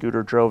motor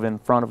scooter drove in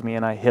front of me,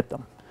 and I hit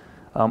them.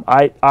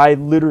 I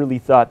literally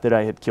thought that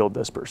I had killed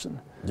this person.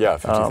 Yeah,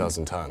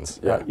 50,000 tons.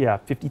 Yeah,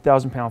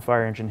 50,000 pound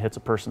fire engine hits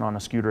a person on a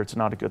scooter. It's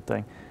not a good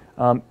thing.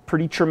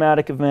 Pretty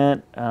traumatic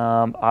event.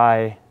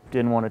 I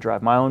didn't want to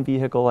drive my own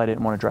vehicle. I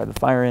didn't want to drive the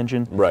fire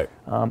engine. Right.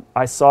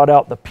 I sought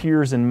out the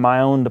peers in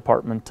my own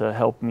department to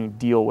help me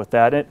deal with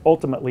that. And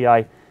ultimately,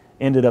 I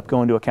ended up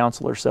going to a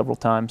counselor several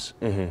times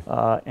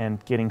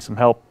and getting some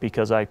help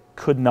because I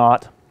could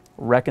not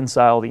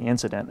reconcile the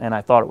incident, and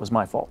I thought it was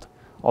my fault.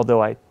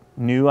 Although I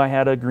knew I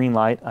had a green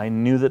light, I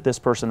knew that this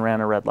person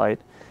ran a red light.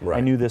 Right.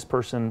 I knew this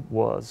person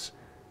was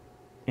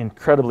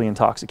incredibly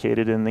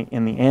intoxicated. In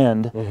the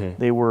end,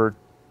 they were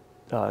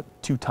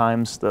 2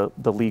 times the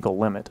legal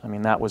limit. I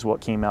mean, that was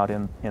what came out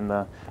in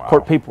the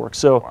court paperwork.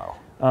 So,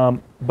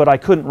 but I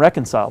couldn't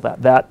reconcile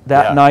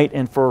that night,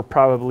 and for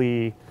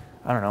probably,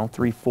 I don't know,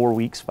 3, 4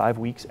 weeks, 5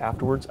 weeks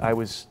afterwards,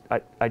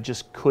 I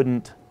just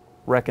couldn't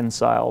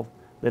reconcile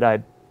that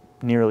I'd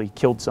nearly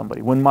killed somebody.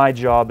 When my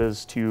job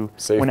is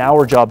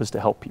our job is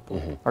to help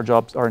people. Our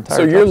entire.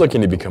 So you're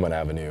looking to become an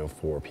avenue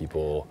for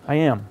people. I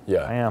am.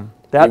 Yeah. I am.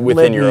 That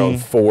within your own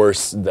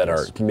force that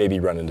are maybe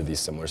run into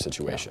these similar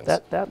situations.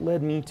 That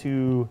led me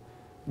to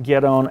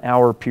get on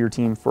our peer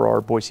team for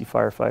our Boise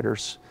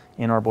firefighters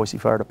in our Boise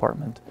Fire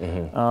Department.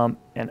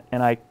 And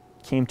I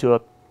came to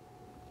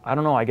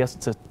I guess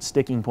it's a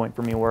sticking point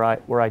for me where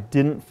I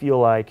didn't feel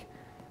like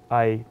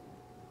I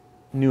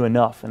knew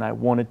enough, and I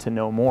wanted to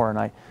know more, and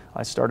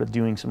I started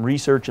doing some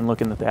research and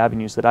looking at the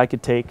avenues that I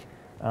could take.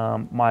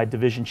 My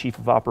division chief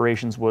of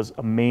operations was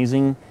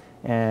amazing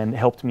and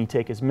helped me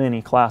take as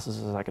many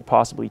classes as I could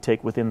possibly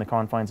take within the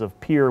confines of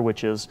peer,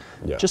 which is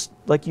just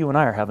like you and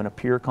I are having a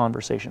peer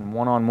conversation,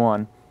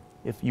 one-on-one,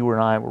 if you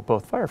and I were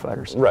both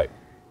firefighters. Right.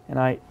 And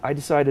I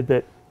decided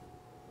that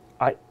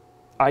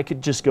I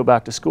could just go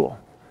back to school.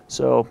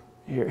 So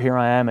here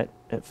I am at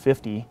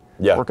 50,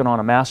 working on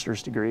a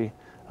master's degree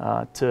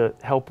to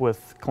help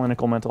with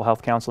clinical mental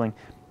health counseling.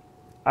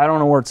 I don't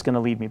know where it's going to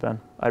lead me, Ben.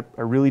 I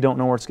really don't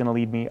know where it's going to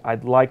lead me.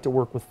 I'd like to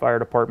work with fire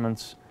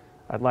departments.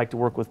 I'd like to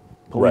work with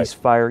police,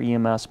 fire,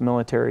 EMS,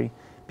 military,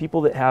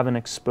 people that have an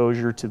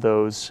exposure to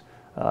those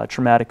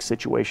traumatic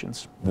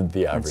situations.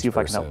 The average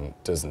person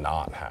does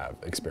not have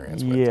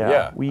experience with.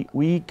 Yeah.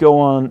 We go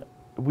on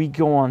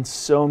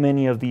so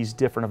many of these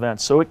different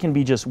events. So it can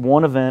be just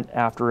one event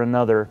after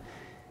another,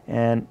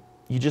 and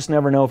you just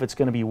never know if it's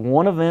going to be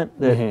one event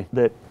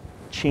that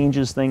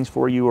changes things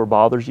for you or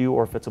bothers you,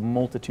 or if it's a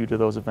multitude of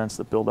those events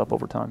that build up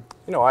over time.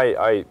 You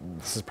know,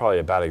 this is probably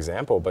a bad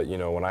example, but you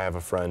know, when I have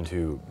a friend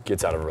who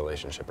gets out of a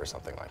relationship or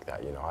something like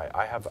that, you know,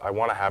 I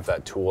want to have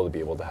that tool to be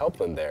able to help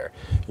them there.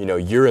 You know,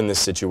 you're in this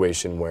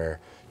situation where,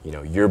 you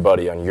know, your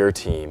buddy on your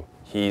team,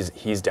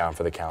 he's down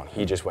for the count.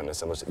 He just went into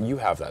similar. You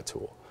have that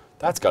tool.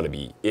 That's got to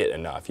be it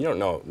enough. You don't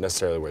know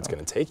necessarily where it's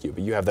going to take you,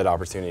 but you have that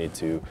opportunity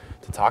to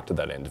talk to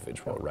that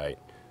individual, right?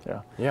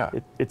 Yeah.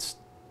 It's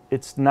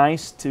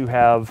nice to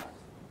have.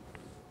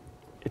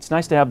 It's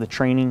nice to have the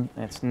training,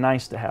 and it's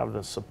nice to have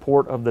the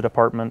support of the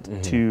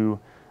department to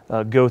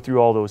go through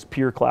all those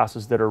peer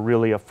classes that are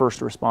really a first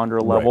responder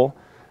level.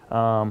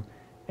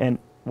 And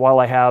while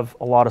I have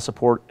a lot of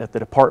support at the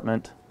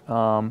department,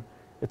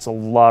 it's a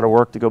lot of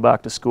work to go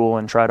back to school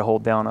and try to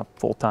hold down a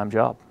full-time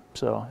job.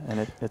 So,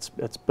 and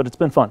but it's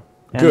been fun.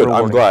 Good,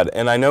 I'm glad.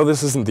 And I know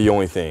this isn't the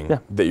only thing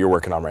that you're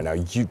working on right now.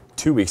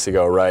 2 weeks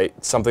ago, right?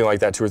 Something like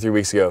that, 2 or 3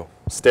 weeks ago,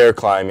 stair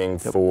climbing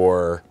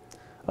for...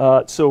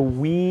 So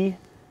we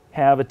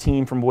have a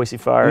team from Boise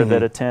Fire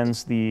that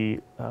attends the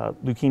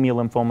Leukemia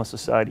Lymphoma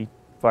Society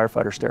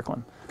Firefighter Stair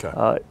Climb.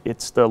 Okay.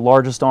 It's the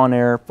largest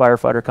on-air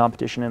firefighter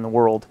competition in the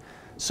world.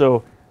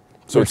 So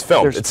it's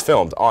filmed. It's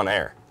filmed on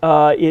air.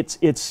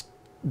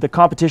 The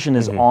competition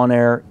is on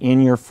air in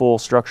your full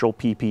structural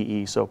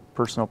PPE, so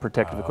personal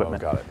protective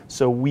equipment. Got it.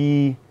 So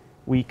we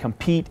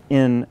compete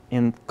in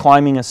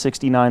climbing a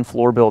 69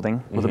 floor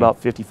building with about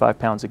 55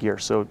 pounds of gear.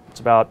 So it's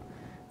about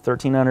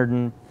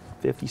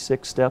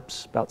 1,356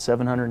 steps, about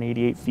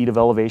 788 feet of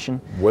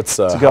elevation.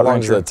 How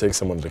long does that take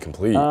someone to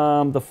complete?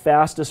 The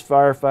fastest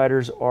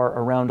firefighters are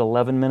around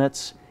 11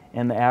 minutes,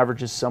 and the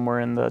average is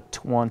somewhere in the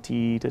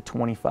 20 to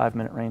 25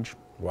 minute range.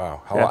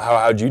 Wow.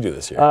 How'd you do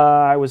this year?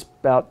 I was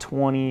about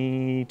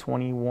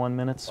 21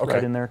 minutes,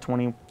 right in there,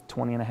 20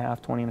 and a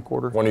half, 20 and a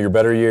quarter. One of your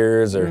better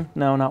years, or?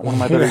 No, not one of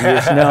my better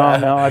years.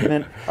 No,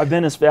 I've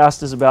been as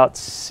fast as about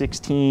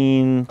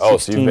 16, so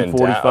you've been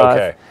 45. Down.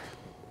 Okay.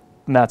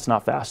 And that's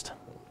not fast.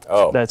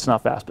 Oh. That's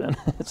not fast, Ben.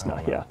 It's not,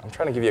 I'm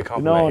trying to give you a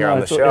compliment here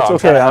on the show. It's okay. I'm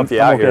trying to help you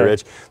out here,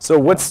 Rich. So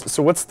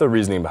what's the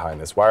reasoning behind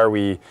this? Why are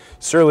we,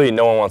 surely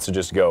no one wants to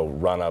just go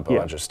run up a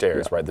bunch of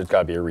stairs, right? There's got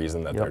to be a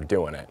reason that they're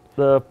doing it.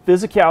 The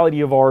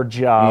physicality of our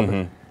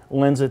job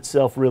lends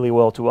itself really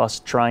well to us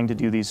trying to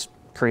do these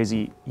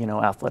crazy,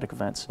 athletic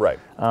events. Right.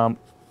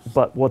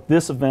 But what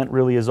this event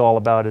really is all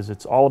about is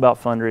it's all about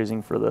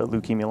fundraising for the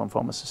Leukemia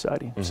Lymphoma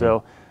Society.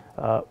 So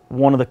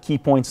one of the key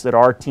points that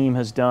our team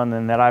has done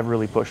and that I've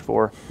really pushed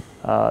for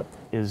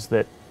is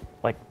that,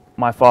 like,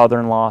 my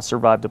father-in-law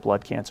survived a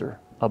blood cancer.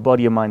 A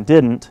buddy of mine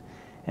didn't,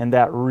 and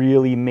that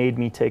really made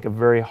me take a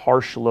very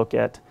harsh look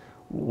at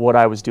what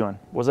I was doing.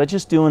 Was I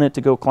just doing it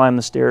to go climb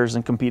the stairs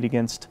and compete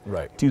against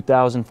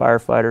 2,000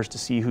 firefighters to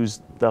see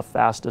who's the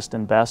fastest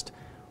and best?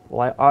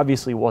 Well, I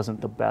obviously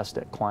wasn't the best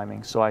at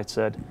climbing, so I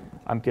said,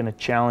 I'm going to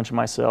challenge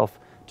myself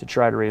to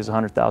try to raise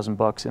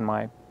 $100,000 in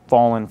my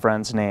fallen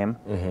friend's name.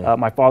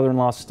 My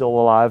father-in-law is still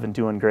alive and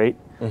doing great.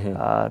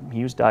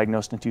 He was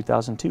diagnosed in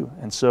 2002.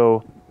 And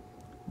so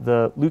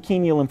the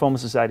Leukemia Lymphoma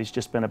Society has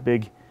just been a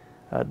big,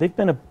 they've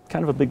been a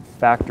kind of a big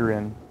factor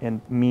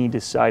in me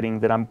deciding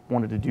that I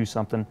wanted to do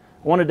something.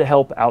 I wanted to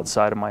help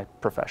outside of my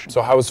profession.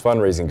 So how is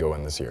fundraising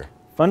going this year?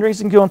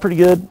 Fundraising going pretty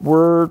good.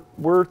 We're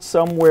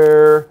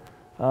somewhere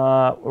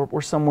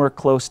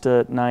close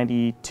to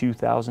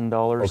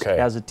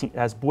 $92,000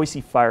 as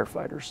Boise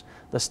firefighters.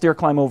 The stair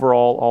climb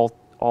overall,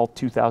 all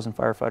 2,000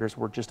 firefighters,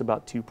 were just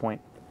about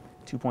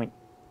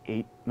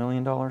 $2.8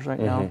 million right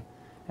now,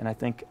 and I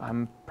think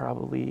I'm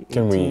probably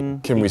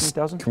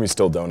 18,000. Can we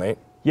still donate?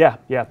 Yeah,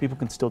 people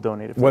can still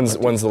donate. If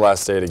when's the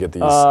last day to get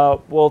these?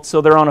 Well,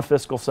 so they're on a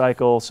fiscal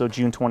cycle, so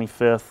June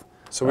 25th.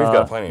 So we've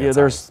got plenty of time. Yeah,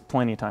 there's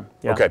plenty of time.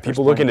 Yeah, okay,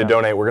 people looking to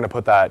donate, we're going to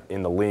put that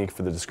in the link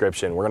for the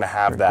description. We're going to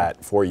have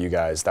that for you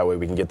guys. That way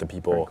we can get the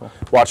people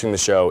watching the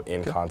show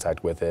in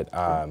contact with it.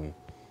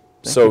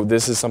 So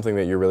this is something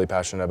that you're really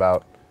passionate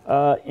about?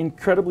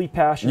 Incredibly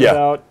passionate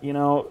about.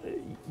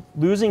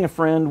 Losing a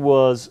friend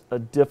was a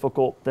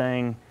difficult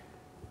thing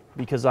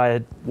because I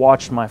had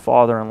watched my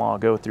father-in-law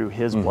go through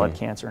his blood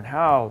cancer and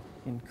how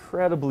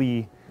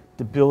incredibly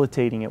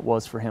debilitating it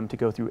was for him to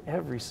go through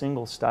every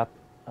single step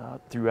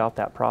throughout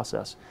that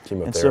process.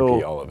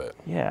 Chemotherapy, all of it.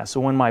 Yeah, so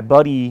when my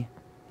buddy,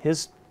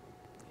 his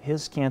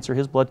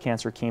blood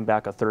cancer came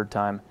back a third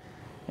time,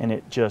 and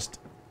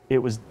it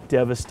was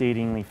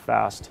devastatingly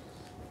fast.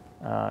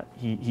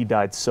 He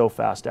died so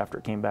fast after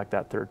it came back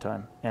that third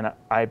time. And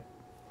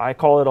I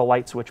call it a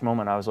light switch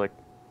moment. I was like,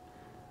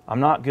 I'm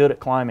not good at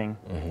climbing.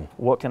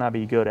 What can I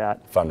be good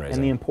at? Fundraising.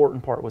 And the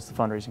important part was the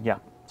fundraising. Yeah.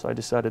 So I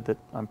decided that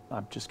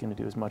I'm just going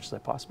to do as much as I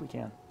possibly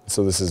can.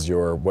 So this is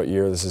your, what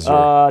year? This is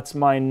your? It's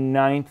my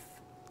ninth.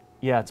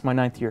 Yeah, it's my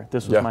ninth year.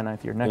 This was my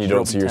ninth year. Next and you year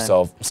don't see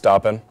yourself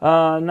stopping?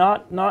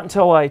 Not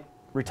until I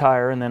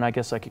retire, and then I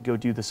guess I could go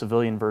do the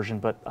civilian version.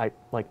 But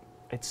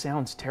it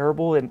sounds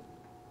terrible, and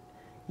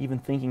even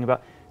thinking about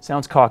it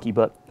sounds cocky,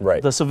 but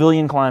the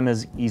civilian climb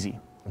is easy.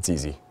 It's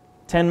easy.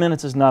 10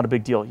 minutes is not a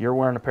big deal. You're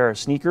wearing a pair of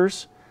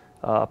sneakers,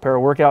 a pair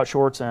of workout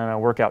shorts, and a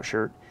workout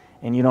shirt,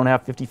 and you don't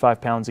have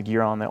 55 pounds of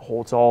gear on that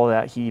holds all of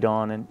that heat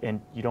on,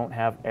 and you don't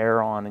have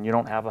air on, and you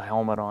don't have a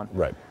helmet on.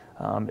 Right.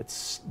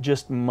 It's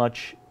just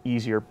much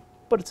easier,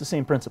 but it's the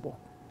same principle.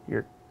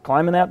 You're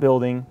climbing that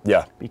building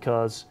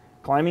because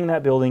climbing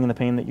that building and the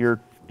pain that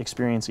you're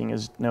experiencing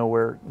is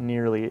nowhere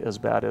nearly as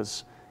bad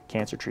as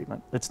cancer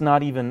treatment. It's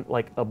not even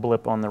like a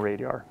blip on the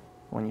radar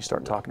when you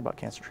start talking about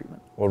cancer treatment.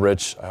 Well,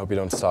 Rich, I hope you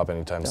don't stop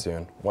anytime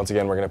soon. Once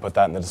again, we're going to put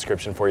that in the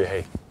description for you.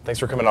 Hey, thanks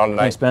for coming on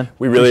tonight. Thanks, Ben.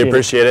 We really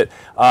appreciate it.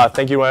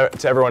 Thank you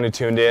to everyone who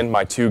tuned in,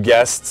 my two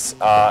guests,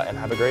 and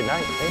have a great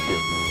night. Thank you.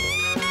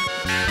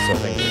 So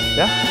thank you.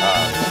 Yeah.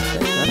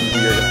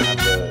 We are going to have